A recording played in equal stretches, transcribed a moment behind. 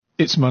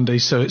It's Monday,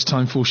 so it's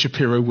time for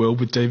Shapiroworld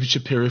with David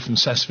Shapiro from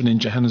Sasfin in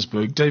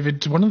Johannesburg.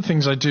 David, one of the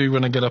things I do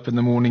when I get up in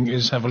the morning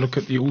is have a look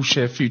at the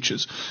all-share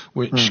futures,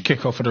 which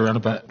kick off at around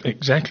about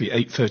exactly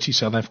 8:30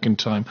 South African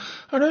time.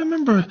 And I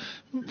remember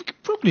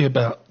probably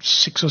about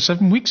 6 or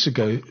 7 weeks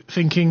ago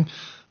thinking,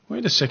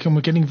 wait a second,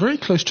 we're getting very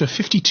close to a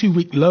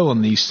 52-week low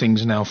on these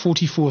things now,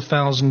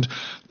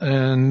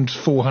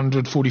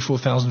 44,400,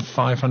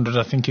 44,500,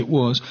 I think it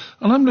was.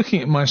 And I'm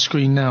looking at my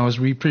screen now as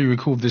we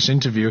pre-record this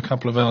interview a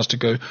couple of hours to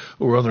go,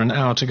 or rather an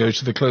hour to go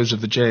to the close of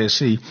the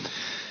JSE.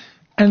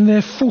 And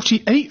they're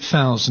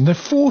 48,000. They're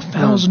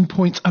 4,000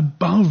 points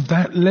above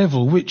that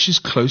level, which is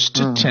close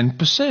to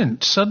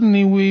 10%.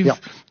 Suddenly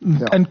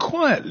and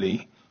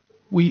quietly,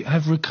 we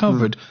have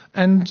recovered,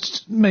 and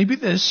maybe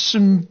there's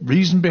some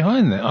reason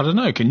behind that. I don't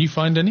know. Can you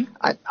find any?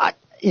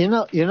 You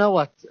know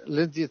what,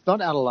 Lindsay? It's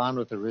not out of line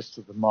with the rest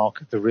of the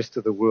market, the rest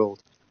of the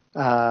world.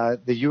 The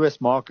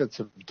U.S. markets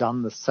have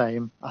done the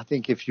same. I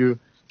think the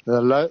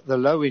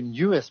low in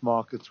U.S.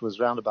 markets was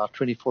around about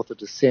 24th of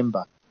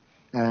December,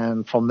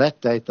 and from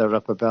that date they're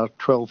up about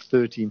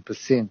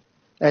 12-13%.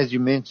 As you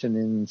mentioned,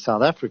 in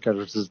South Africa, it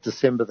was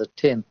December the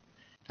 10th,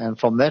 and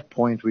from that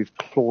point we've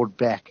clawed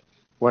back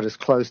what is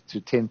close to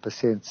 10%,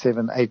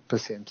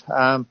 7-8%.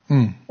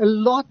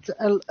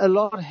 A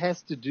lot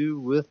has to do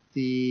with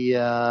the,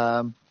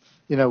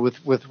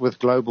 with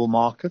global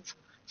markets.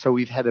 So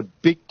we've had a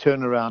big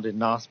turnaround in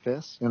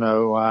Naspers,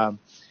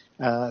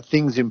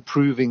 things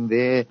improving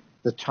there.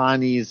 The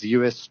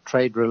Chinese-U.S.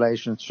 trade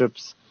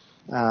relationships,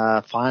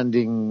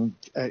 finding,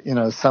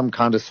 some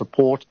kind of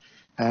support,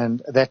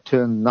 and that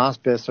turned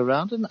Naspers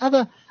around. And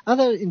other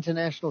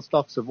international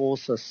stocks have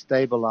also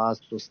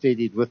stabilized or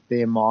steadied with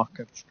their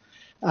markets.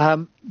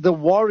 The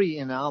worry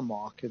in our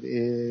market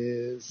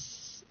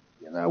is,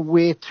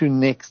 where to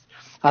next?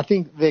 I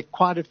think there are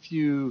quite a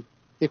few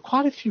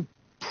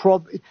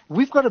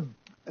we've got to,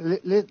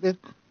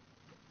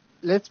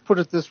 let's put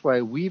it this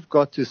way. We've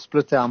got to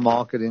split our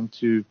market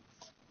into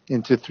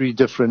three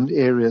different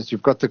areas.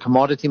 You've got the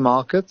commodity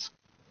markets,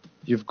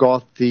 you've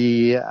got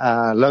the,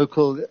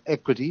 local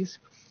equities,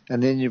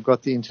 and then you've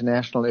got the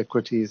international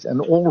equities.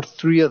 And all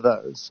three of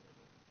those,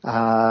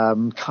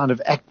 kind of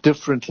act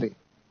differently.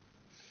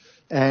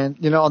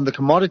 And, on the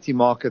commodity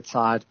market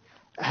side,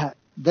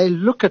 they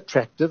look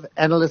attractive.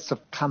 Analysts have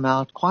come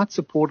out quite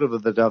supportive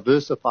of the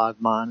diversified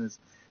miners.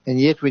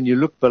 And yet when you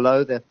look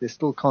below that, there's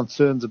still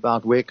concerns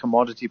about where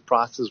commodity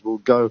prices will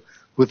go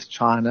with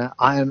China.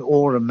 Iron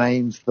ore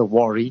remains the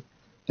worry.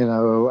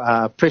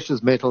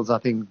 Precious metals, I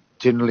think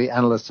generally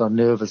analysts are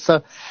nervous.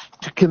 So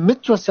to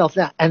commit yourself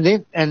now,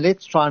 and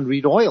let's try and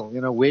read oil.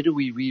 Where do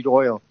we read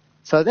oil?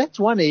 So that's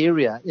one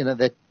area,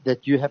 that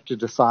you have to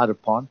decide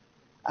upon.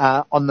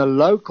 On the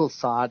local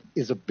side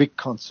is a big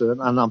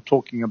concern, and I'm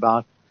talking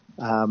about,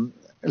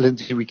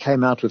 Lindsay, we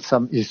came out with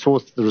you saw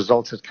the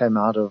results that came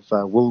out of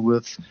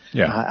Woolworths,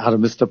 out of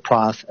Mr.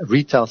 Price,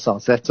 retail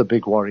sales. That's a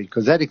big worry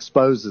because that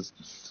exposes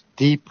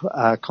deep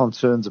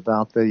concerns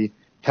about the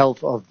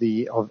health of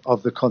the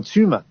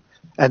consumer.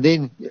 And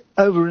then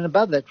over and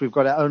above that, we've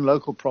got our own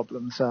local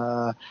problems,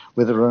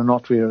 whether or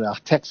not our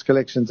tax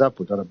collection's up,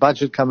 we've got a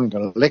budget coming, we've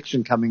got an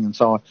election coming, and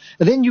so on.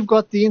 And then you've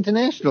got the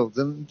internationals,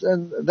 and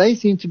they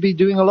seem to be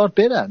doing a lot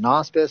better.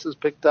 Naspers has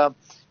picked up,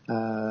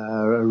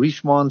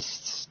 Richemont's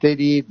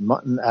steady,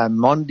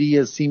 Mondi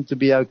has seemed to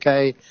be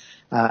okay,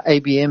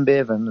 AB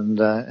InBev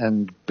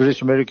and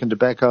British American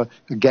Tobacco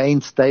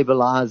again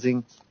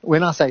stabilizing.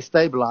 When I say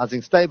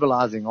stabilizing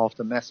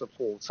after massive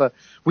fall. So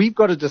we've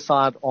got to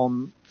decide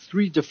on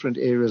three different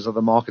areas of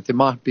the market. There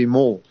might be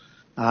more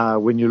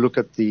when you look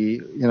at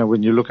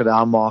when you look at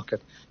our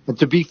market. And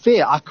to be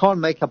fair, I can't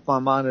make up my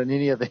mind on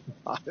any of them.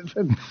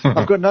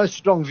 I've got no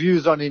strong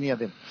views on any of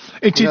them.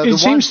 It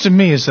seems to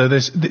me as though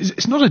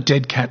it's not a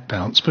dead cat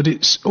bounce, but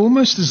it's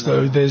almost as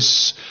though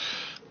it's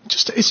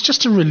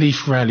just a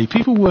relief rally.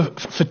 People were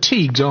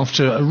fatigued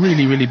after a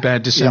really, really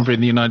bad December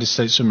in the United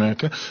States of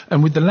America.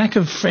 And with the lack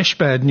of fresh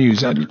bad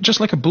news, just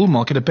like a bull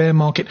market, a bear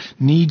market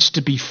needs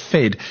to be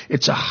fed.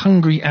 It's a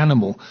hungry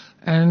animal.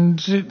 And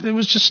there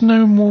was just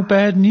no more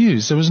bad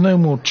news. There was no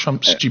more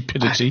Trump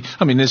stupidity.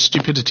 I mean, there's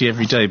stupidity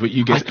every day, but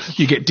you get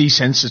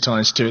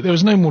desensitized to it. There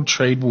was no more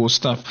trade war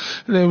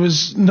stuff. There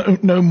was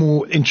no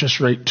more interest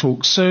rate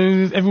talk. So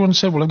everyone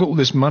said, well, I've got all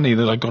this money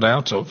that I got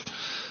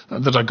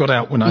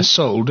out when I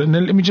sold, and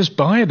then let me just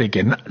buy it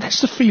again. That's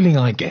the feeling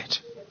I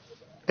get.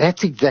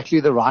 That's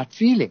exactly the right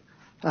feeling.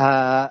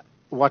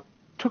 What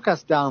took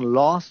us down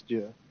last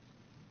year,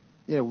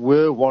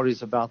 were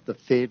worries about the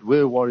Fed,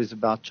 were worries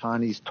about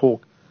Chinese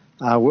talk,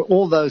 were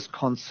all those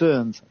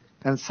concerns.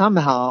 And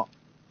somehow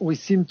we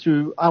seem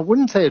to, I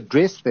wouldn't say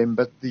address them,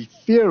 but the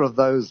fear of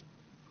those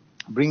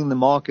bringing the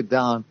market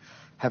down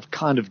have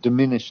kind of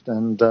diminished,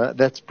 and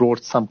that's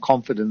brought some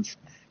confidence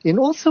in.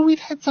 Also, we've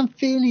had some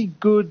fairly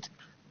good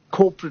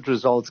corporate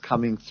results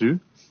coming through.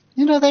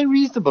 They're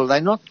reasonable. They're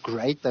not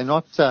great. They're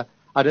not, I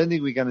don't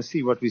think we're going to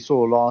see what we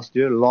saw last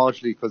year,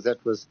 largely because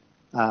that was,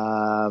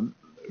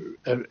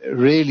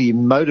 really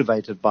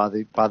motivated by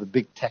the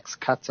big tax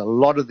cuts. A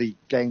lot of the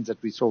gains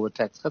that we saw were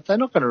tax cuts. They're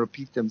not going to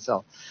repeat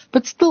themselves.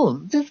 But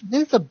still,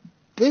 there's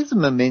a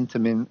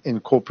momentum in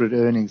corporate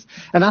earnings.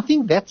 And I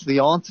think that's the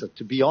answer,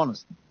 to be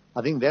honest.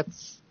 I think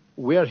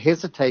we're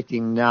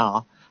hesitating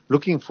now,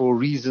 looking for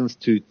reasons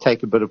to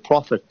take a bit of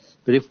profit.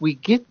 But if we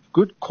get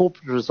good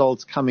corporate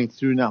results coming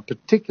through now,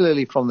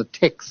 particularly from the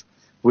techs,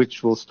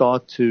 which will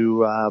start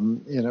to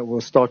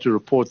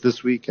report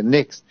this week and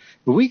next,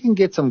 but we can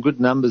get some good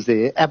numbers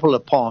there, Apple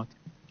apart.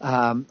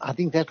 I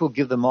think that will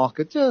give the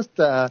market just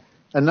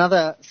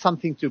another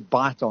something to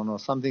bite on or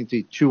something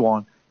to chew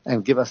on,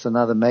 and give us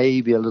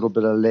maybe a little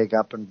bit of leg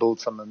up and build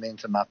some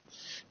momentum up.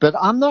 But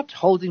I'm not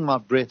holding my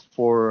breath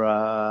for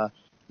a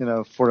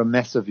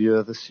massive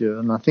year this year.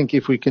 And I think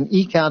if we can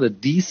eke out a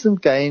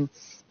decent gain,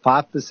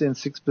 5%,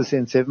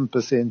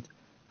 6%,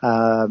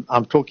 7%,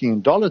 I'm talking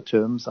in dollar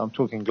terms, I'm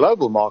talking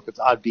global markets,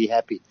 I'd be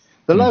happy.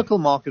 The local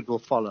market will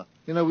follow.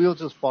 We'll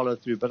just follow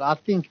through. But I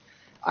think,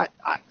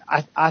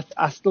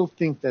 I still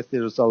think that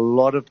there is a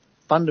lot of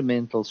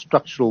fundamental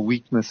structural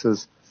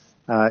weaknesses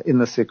in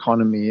this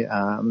economy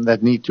that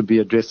need to be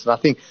addressed. And I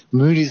think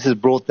Moody's has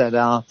brought that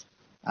out.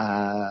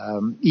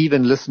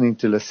 Even listening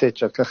to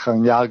Lesetja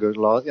Kganyago,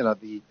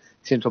 the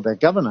central bank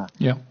governor,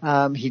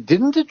 he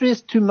didn't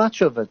address too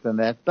much of it than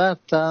that. But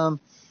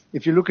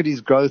if you look at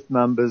his growth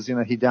numbers, he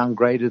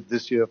downgraded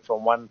this year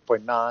from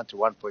 1.9 to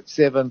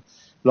 1.7.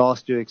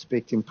 Last year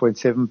expecting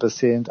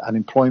 0.7%.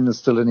 Unemployment is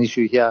still an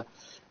issue here.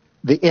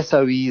 The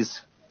SOEs,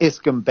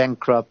 Eskom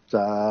bankrupt,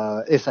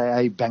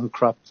 SAA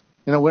bankrupt.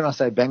 When I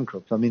say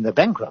bankrupt, I mean they're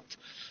bankrupt.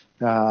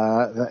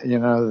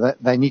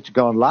 They need to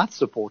go on life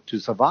support to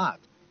survive.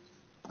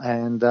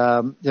 And,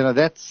 those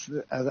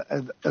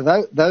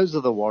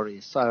are the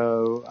worries.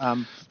 So,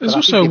 there's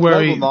also a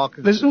worry.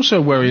 There's also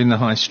a worry in the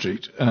high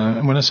street.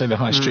 And when I say the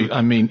high street,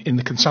 I mean in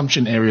the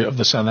consumption area of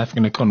the South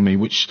African economy,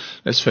 which,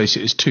 let's face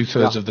it, is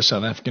 2/3 of the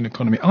South African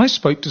economy. I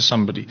spoke to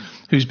somebody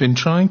who's been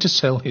trying to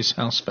sell his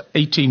house for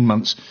 18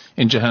 months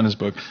in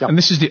Johannesburg. And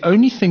this is the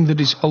only thing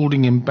that is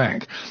holding him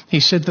back.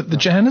 He said that the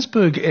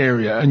Johannesburg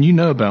area, and you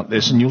know about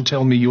this and you'll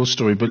tell me your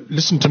story, but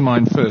listen to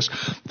mine first.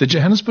 The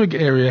Johannesburg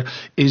area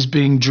is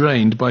being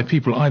drained by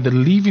people either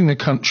leaving the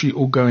country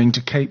or going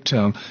to Cape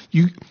Town.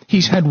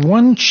 He's had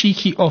one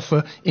cheeky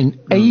offer in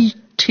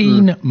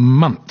 18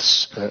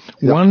 months.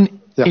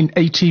 In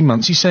 18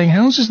 months. He's saying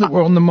houses that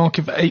were on the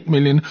market for 8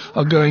 million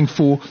are going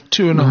for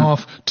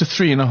 2.5 to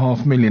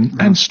 3.5 million.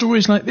 And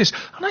stories like this.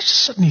 And I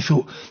just suddenly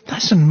thought,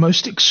 that's the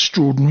most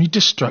extraordinary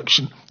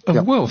destruction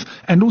of wealth.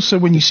 And also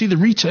when you see the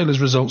retailers'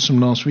 results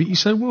from last week, you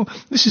say, well,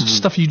 this is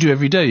stuff you do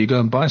every day. You go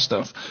and buy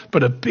stuff.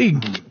 But a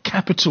big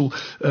capital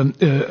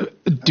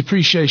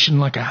depreciation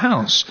like a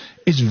house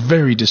is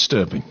very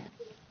disturbing.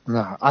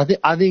 No, I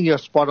think you're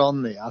spot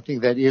on there. I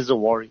think that is a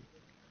worry.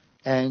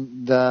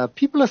 And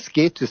people are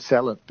scared to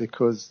sell it,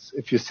 because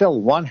if you sell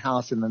one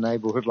house in the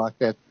neighborhood like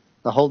that,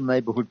 the whole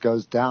neighborhood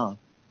goes down.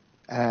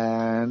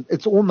 And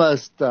it's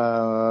almost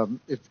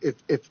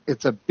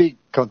it's a big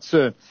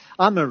concern.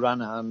 I'm a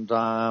runner, and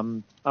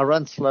I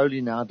run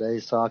slowly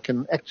nowadays, so I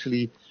can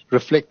actually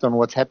reflect on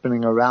what's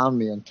happening around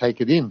me and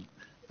take it in.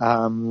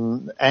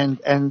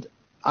 And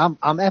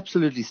I'm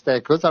absolutely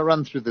staggered, because I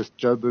run through this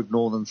Joburg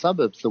northern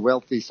suburbs, the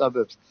wealthy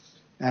suburbs.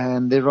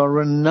 And there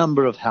are a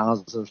number of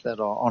houses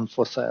that are on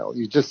for sale.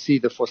 You just see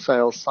the for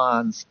sale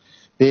signs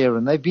there,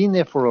 and they've been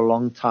there for a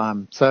long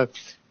time. So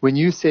when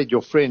you said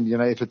your friend,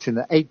 if it's in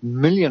the 8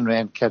 million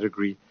rand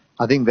category,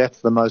 I think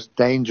that's the most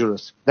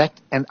dangerous. That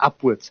and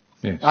upwards.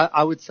 Yes.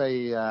 I would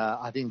say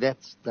I think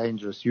that's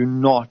dangerous. You're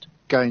not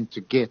going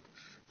to get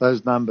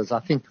those numbers.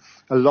 I think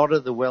a lot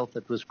of the wealth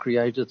that was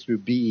created through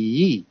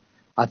BEE,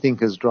 I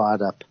think, has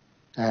dried up.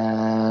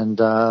 And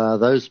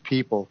those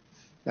people,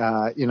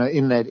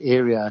 in that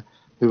area,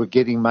 who were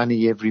getting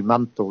money every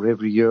month or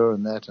every year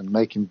and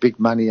making big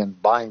money and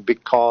buying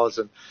big cars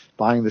and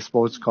buying the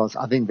sports cars,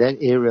 I think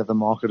that area of the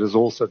market has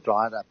also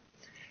dried up.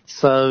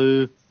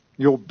 So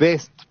your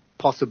best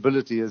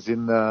possibility is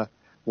in the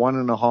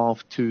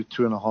 1.5 to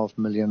 2.5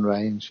 million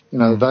range.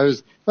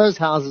 Those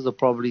houses are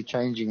probably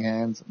changing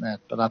hands and that,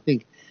 but I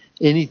think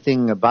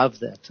anything above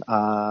that,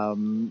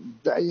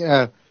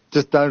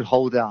 just don't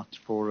hold out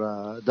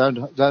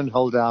don't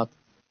hold out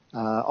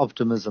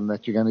optimism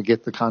that you're going to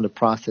get the kind of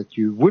price that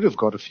you would have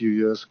got a few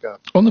years ago.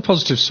 On the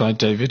positive side,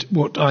 David,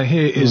 what I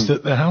hear is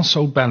that the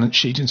household balance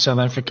sheet in South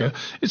Africa,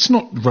 it's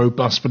not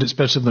robust, but it's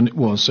better than it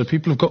was. So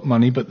people have got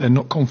money, but they're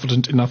not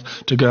confident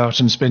enough to go out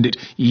and spend it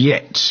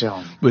yet,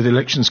 with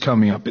elections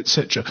coming up,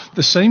 etc.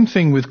 The same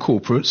thing with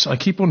corporates. I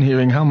keep on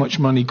hearing how much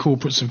money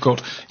corporates have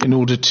got in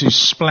order to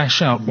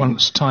splash out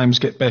once times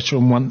get better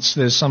and once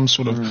there's some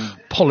sort of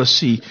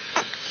policy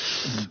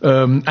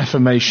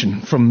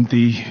affirmation from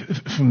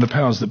the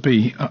powers that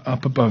be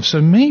up above.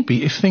 So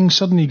maybe if things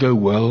suddenly go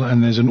well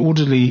and there's an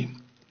orderly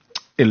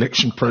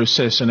election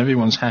process and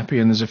everyone's happy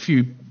and there's a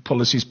few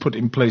policies put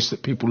in place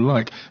that people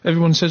like,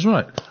 everyone says,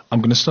 right, I'm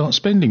going to start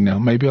spending now.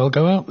 Maybe I'll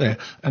go out there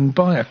and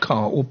buy a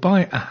car or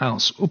buy a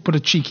house or put a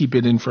cheeky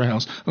bid in for a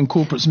house, and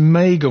corporates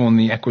may go on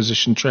the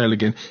acquisition trail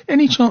again.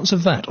 Any chance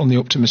of that on the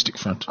optimistic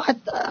front?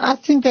 I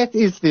think that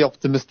is the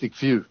optimistic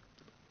view.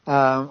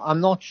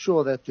 I'm not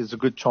sure that there's a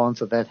good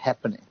chance of that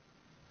happening.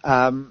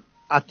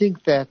 I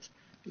think that,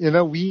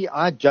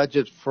 I judge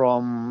it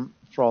from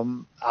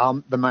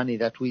the money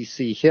that we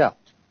see here.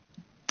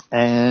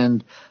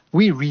 And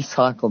we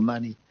recycle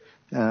money.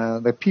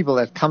 The people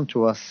that come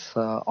to us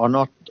are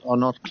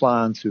not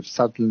clients who've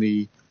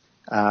suddenly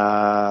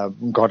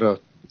got a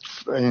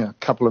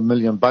couple of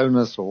million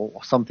bonus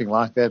or something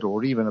like that,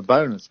 or even a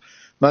bonus.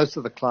 Most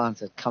of the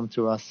clients that come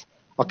to us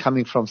are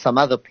coming from some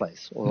other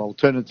place, or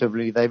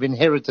alternatively, they've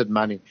inherited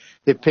money.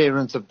 Their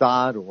parents have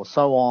died, or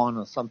so on,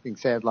 or something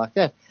sad like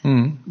that.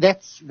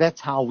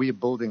 That's how we're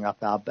building up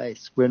our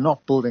base. We're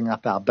not building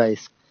up our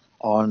base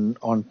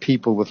on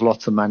people with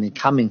lots of money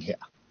coming here.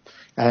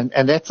 And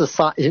that's a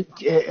sign,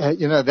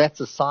 that's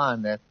a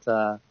sign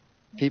that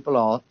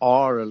people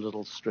are a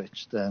little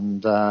stretched.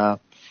 And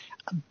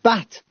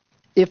but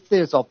if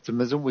there's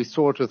optimism, we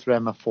saw it with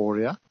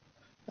Ramaphosa.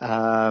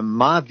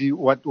 My view,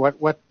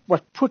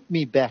 what put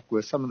me back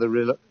were some of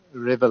the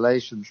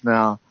revelations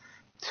now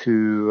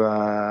to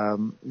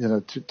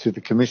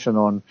the Commission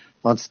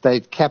on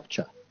state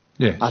capture.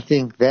 Yes. I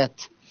think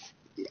that.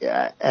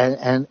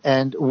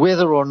 And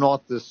whether or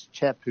not this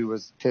chap who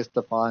was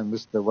testifying,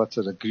 Mr.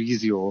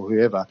 Agrizi or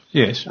whoever,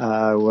 yes,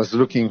 was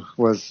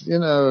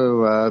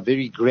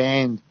very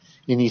grand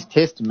in his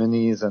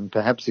testimonies and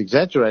perhaps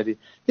exaggerated,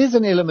 there's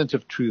an element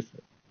of truth.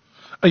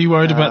 Are you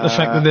worried about the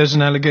fact that there's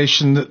an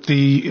allegation that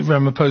the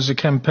Ramaphosa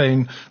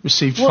campaign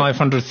received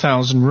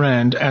 500,000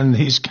 rand and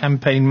his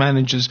campaign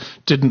managers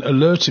didn't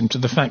alert him to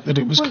the fact that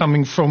it was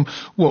coming from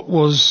what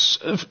was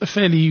a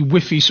fairly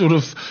whiffy sort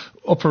of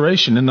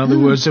operation? In other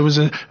words, there was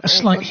a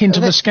slight hint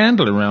of a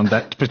scandal around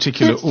that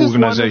particular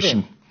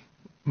organisation.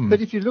 But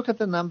if you look at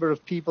the number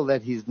of people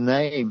that he's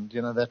named,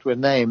 that were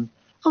named,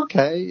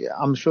 okay,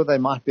 I'm sure they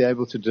might be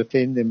able to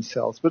defend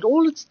themselves. But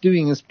all it's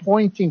doing is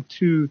pointing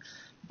to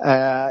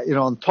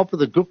on top of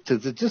the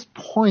Guptas, it just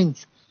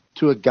points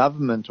to a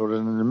government or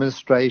an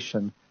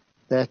administration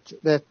that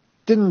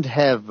didn't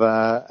have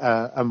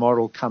a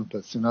moral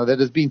compass, that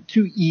has been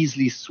too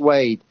easily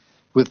swayed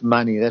with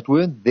money, that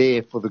weren't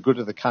there for the good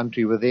of the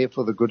country, were there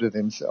for the good of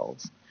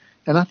themselves.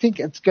 And I think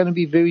it's going to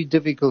be very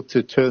difficult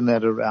to turn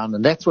that around,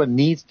 and that's what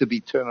needs to be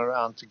turned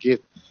around to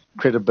get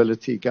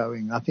credibility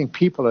going. I think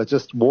people are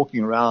just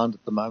walking around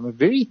at the moment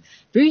very,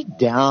 very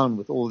down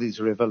with all these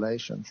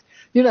revelations.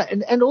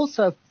 And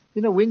also,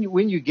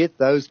 when you get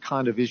those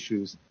kind of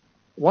issues,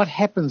 what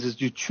happens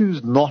is you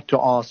choose not to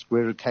ask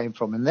where it came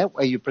from, and that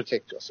way you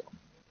protect yourself.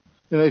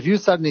 If you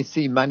suddenly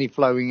see money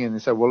flowing in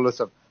and say, well,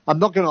 listen, I'm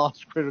not going to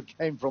ask where it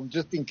came from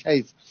just in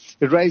case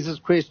it raises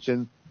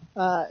questions,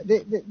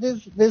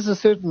 there's a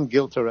certain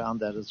guilt around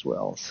that as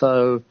well.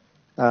 So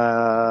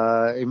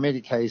in many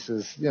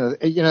cases,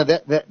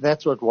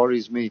 that's what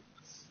worries me.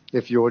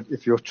 If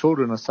your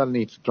children are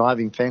suddenly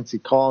driving fancy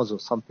cars or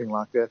something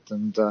like that,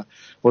 and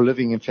or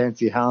living in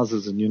fancy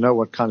houses, and you know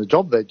what kind of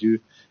job they do,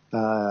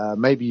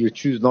 maybe you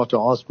choose not to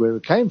ask where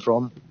it came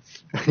from.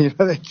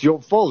 That's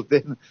your fault.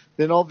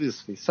 Then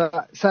obviously. So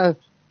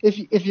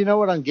if you know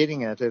what I'm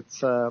getting at,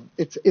 it's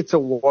a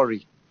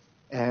worry,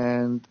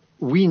 and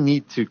we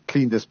need to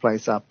clean this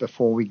place up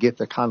before we get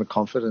the kind of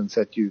confidence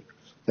that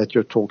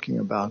you're talking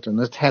about, and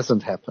it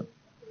hasn't happened.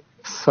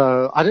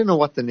 So I don't know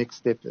what the next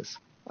step is.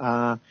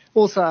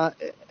 Also,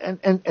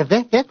 and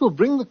that will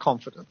bring the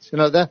confidence.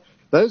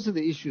 Those are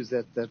the issues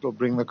that will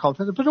bring the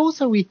confidence. But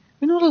also, we're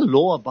not a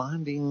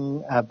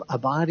law-abiding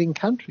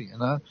country.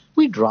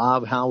 We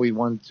drive how we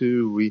want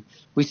to.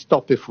 We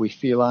stop if we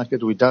feel like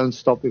it. We don't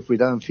stop if we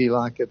don't feel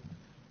like it.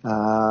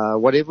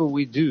 Whatever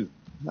we do.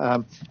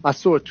 I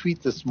saw a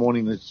tweet this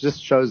morning that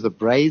just shows the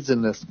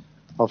brazenness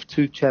of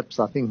two chaps,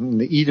 I think, in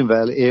the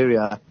Edenvale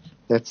area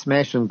that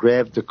smashed and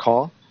grabbed a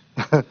car.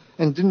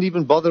 And didn't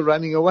even bother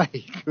running away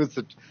because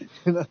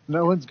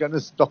no one's going to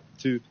stop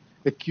to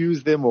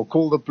accuse them or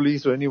call the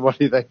police or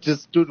anybody. They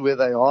just stood where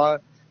they are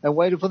and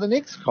waited for the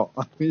next car.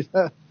 And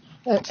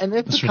that's the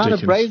ridiculous. Kind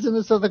of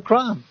brazenness of the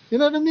crime. You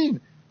know what I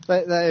mean?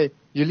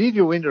 You leave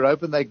your window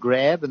open, they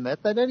grab, and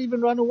they don't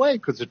even run away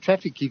because the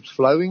traffic keeps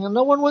flowing and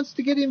no one wants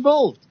to get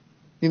involved.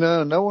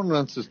 No one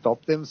wants to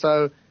stop them.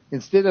 So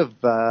instead of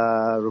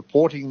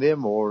reporting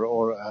them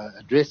or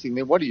addressing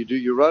them, what do?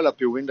 You roll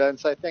up your window and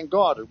say, thank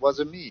God it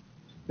wasn't me.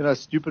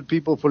 Stupid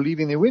people for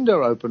leaving their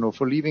window open or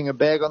for leaving a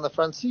bag on the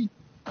front seat.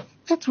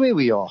 That's where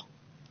we are.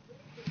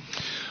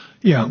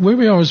 Yeah, where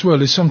we are as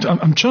well is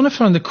I'm trying to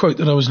find the quote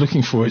that I was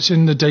looking for. It's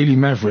in the Daily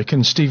Maverick,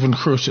 and Stephen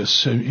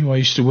Crotus, who I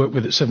used to work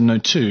with at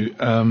 702,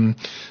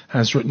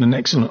 has written an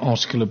excellent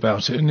article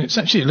about it, and it's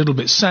actually a little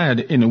bit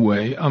sad in a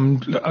way.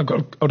 I've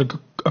got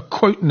a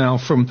quote now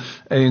from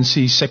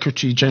ANC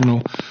Secretary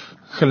General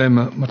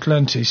Kgalema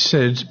Motlanthe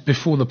said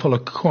before the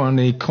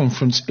Polokwane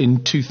conference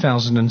in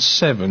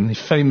 2007, he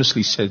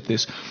famously said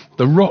this,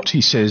 the rot,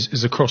 he says,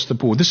 is across the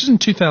board. This is in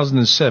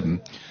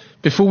 2007,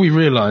 before we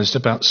realised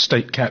about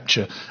state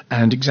capture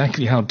and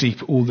exactly how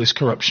deep all this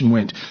corruption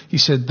went. He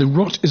said the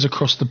rot is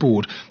across the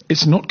board.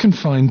 It's not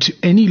confined to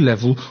any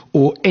level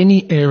or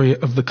any area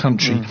of the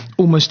country.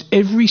 Almost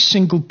every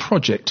single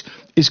project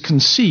is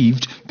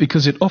conceived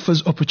because it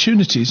offers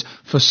opportunities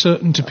for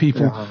certain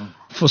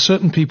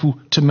people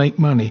to make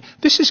money.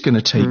 This is going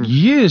to take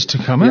years to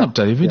come out,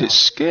 David. It's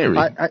scary.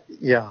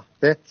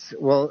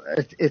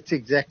 It's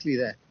exactly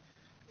that.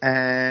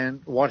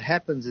 And what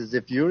happens is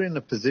if you're in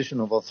a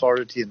position of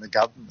authority in the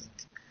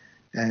government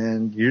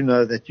and you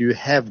know that you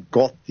have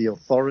got the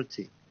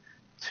authority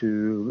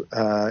to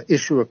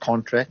issue a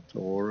contract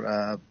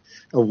or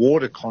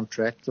award a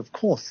contract, of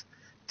course,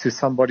 to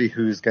somebody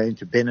who's going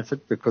to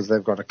benefit because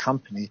they've got a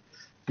company,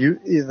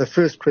 the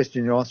first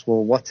question you ask,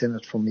 well, what's in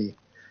it for me?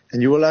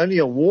 And you will only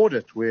award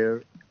it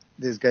where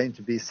there's going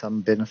to be some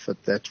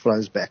benefit that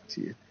flows back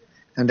to you.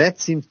 And that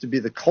seems to be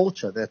the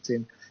culture that's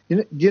in.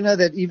 You know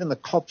that even the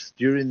cops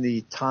during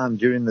the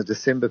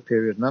December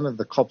period, none of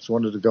the cops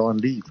wanted to go on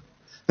leave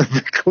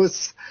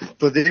because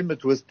for them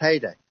it was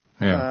payday.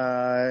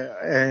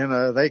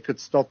 They could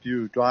stop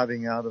you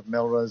driving out of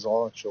Melrose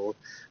Arch or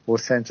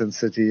Sandton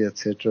City,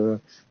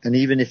 etc. And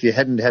even if you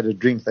hadn't had a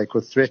drink, they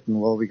could threaten,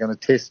 well, we're going to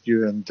test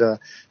you. And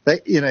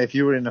if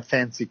you were in a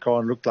fancy car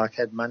and looked like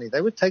had money, they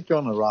would take you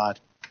on a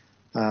ride.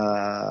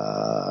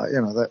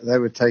 They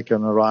would take you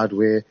on a ride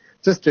where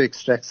just to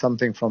extract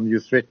something from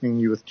you, threatening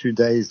you with 2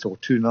 days or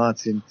 2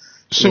 nights in.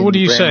 So what are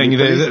you saying?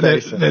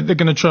 They're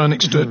going to try and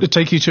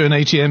take you to an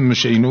ATM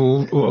machine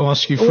or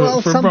ask you for a bribe?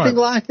 Well, something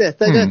like that.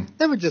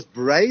 They were just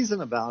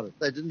brazen about it.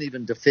 They didn't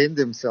even defend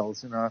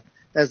themselves.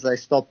 As they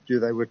stopped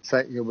you, they would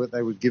say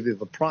they would give you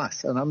the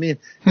price. And I mean,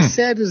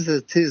 sad as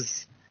it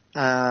is,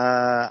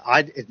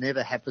 it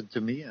never happened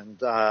to me,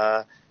 and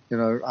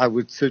I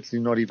would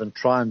certainly not even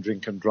try and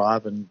drink and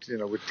drive and,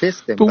 would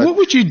test them. But what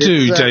would you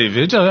do,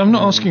 David? I'm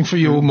not asking for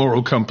your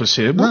moral compass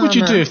here. What would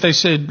you do if they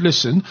said,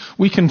 listen,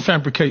 we can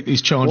fabricate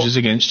these charges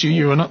against you.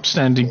 You're an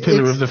upstanding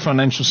pillar of the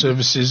financial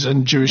services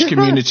and Jewish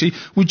community.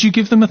 Would you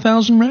give them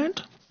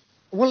R1,000?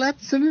 Well,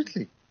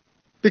 absolutely.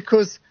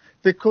 Because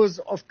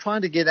of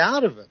trying to get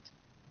out of it.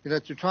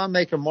 To try and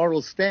make a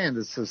moral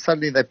stand. So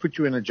suddenly they put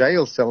you in a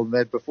jail cell and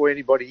that before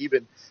anybody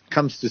even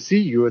comes to see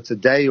you, it's a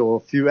day or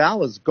a few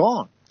hours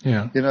gone.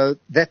 Yeah.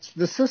 That's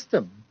the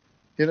system.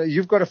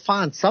 You've got to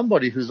find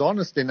somebody who's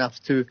honest enough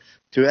to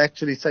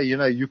actually say,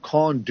 you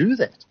can't do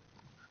that.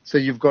 So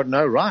you've got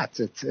no rights.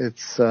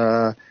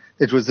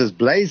 It was as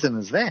blazing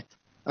as that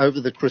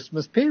over the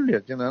Christmas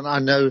period. And I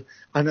know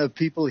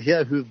people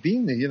here who've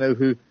been there,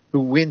 who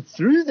went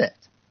through that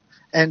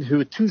and who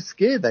were too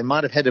scared. They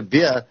might have had a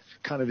beer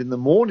kind of in the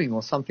morning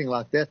or something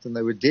like that, and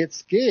they were dead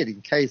scared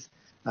in case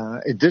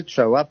it did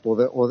show up or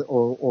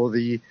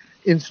the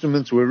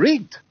instruments were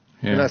rigged.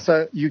 Yeah.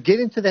 So you get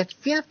into that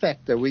fear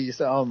factor where you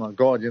say, oh my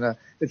God,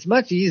 it's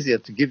much easier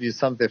to give you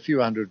something, a few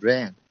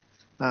 $100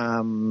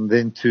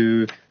 than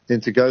to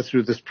go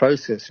through this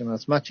process.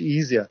 It's much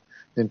easier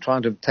than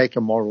trying to take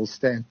a moral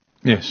stand.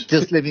 Yes.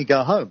 Just let me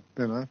go home,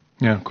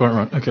 Yeah, quite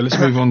right. Okay, let's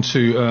move on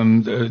to,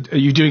 are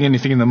you doing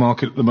anything in the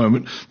market at the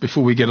moment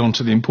before we get on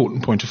to the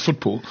important point of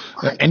football?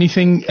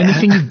 Anything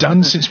you've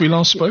done since we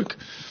last spoke?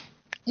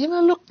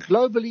 Look,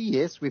 globally,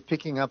 yes, we're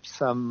picking up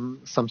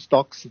some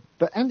stocks,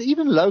 and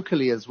even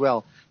locally as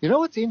well.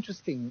 What's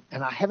interesting,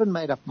 and I haven't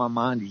made up my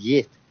mind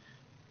yet,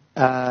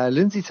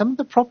 Lindsay, some of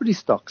the property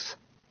stocks,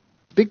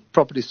 big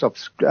property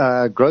stocks,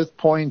 Growth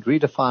Point,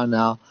 Redefine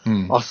now,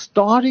 are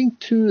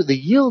the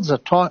yields are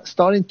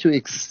starting to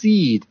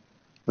exceed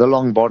the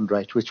long bond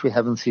rate, which we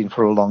haven't seen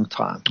for a long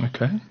time.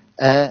 Okay.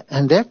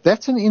 And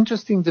that's an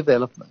interesting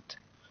development.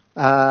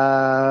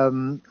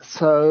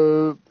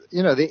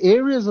 The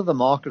areas of the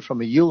market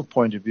from a yield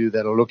point of view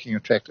that are looking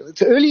attractive.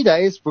 It's early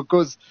days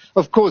because,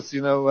 of course,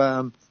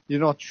 you're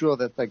not sure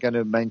that they're going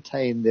to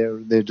maintain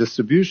their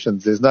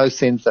distributions. There's no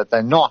sense that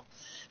they're not.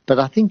 But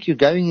I think you're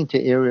going into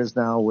areas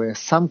now where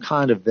some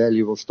kind of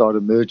value will start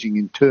emerging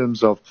in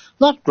terms of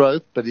not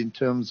growth, but in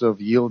terms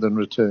of yield and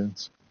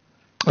returns.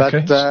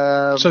 Okay.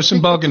 So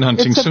some bargain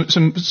hunting,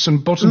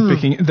 some bottom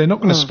picking. They're not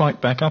going to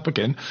spike back up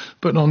again.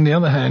 But on the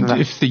other hand,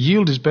 if the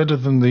yield is better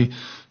than the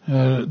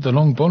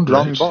long bond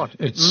rate,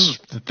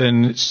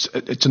 then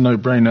it's a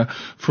no-brainer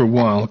for a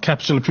while.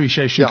 Capital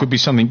appreciation could be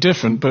something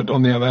different, but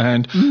on the other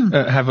hand,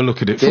 have a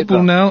look at it.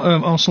 Football now,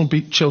 Arsenal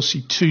beat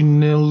Chelsea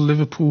 2-0.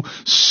 Liverpool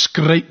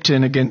scraped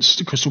in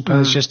against Crystal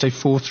Palace yesterday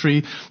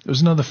 4-3. There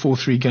was another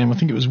 4-3 game. I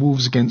think it was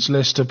Wolves against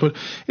Leicester, but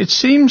it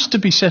seems to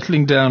be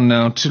settling down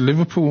now to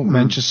Liverpool,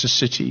 Manchester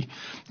City.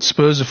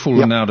 Spurs have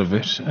fallen out of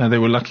it. They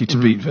were lucky to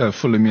beat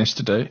Fulham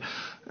yesterday.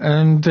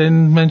 And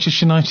then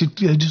Manchester United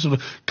just sort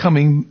of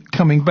coming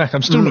back.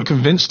 I'm still not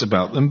convinced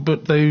about them,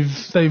 but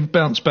they've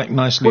bounced back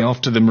nicely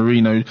after the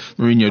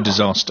Mourinho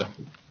disaster.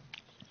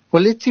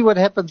 Well, let's see what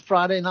happens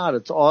Friday night.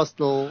 It's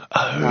Arsenal,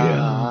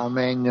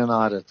 Man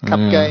United.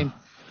 Cup game.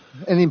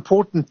 an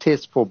important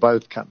test for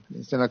both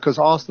companies, because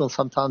Arsenal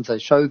sometimes they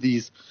show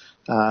these,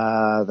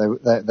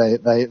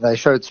 they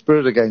showed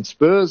spirit against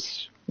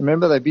Spurs.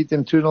 Remember, they beat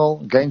them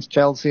 2-0 against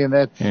Chelsea and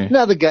that. Yeah. In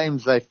other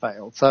games, they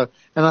failed. So,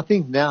 and I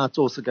think now it's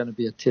also going to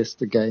be a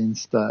test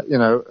against,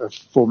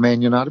 for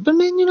Man United. But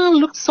Man United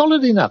looks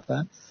solid enough.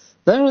 Huh?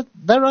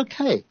 They're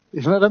okay.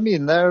 You know what I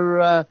mean?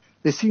 There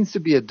seems to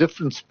be a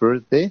different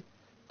spirit there.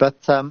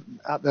 But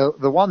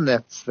the one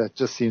that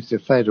just seems to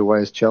fade away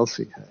is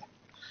Chelsea.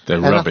 They're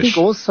and rubbish. I think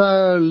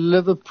also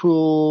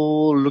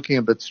Liverpool looking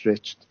a bit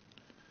stretched.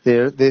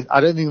 I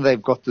don't think they've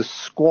got the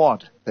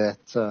squad that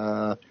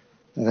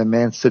the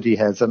Man City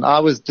has. And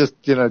I was just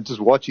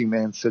watching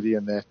Man City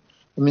and that.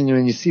 I mean,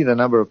 when you see the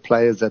number of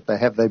players that they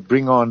have, they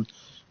bring on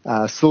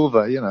Silva,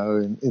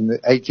 in the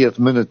 80th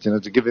minute,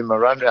 to give him a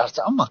run. I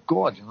said, oh my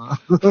God,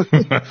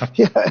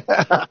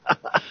 yeah.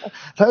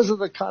 Those are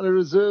the kind of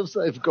reserves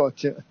they've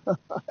got.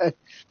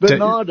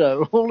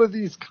 Bernardo, all of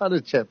these kind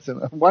of chaps,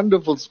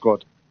 wonderful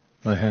squad.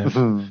 I have.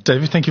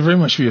 David, thank you very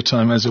much for your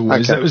time, as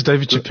always. Okay. That was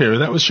David Shapiro.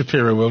 That was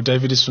Shapiroworld.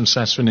 David is from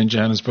Sassfin in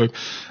Johannesburg,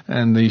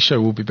 and the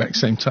show will be back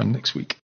same time next week.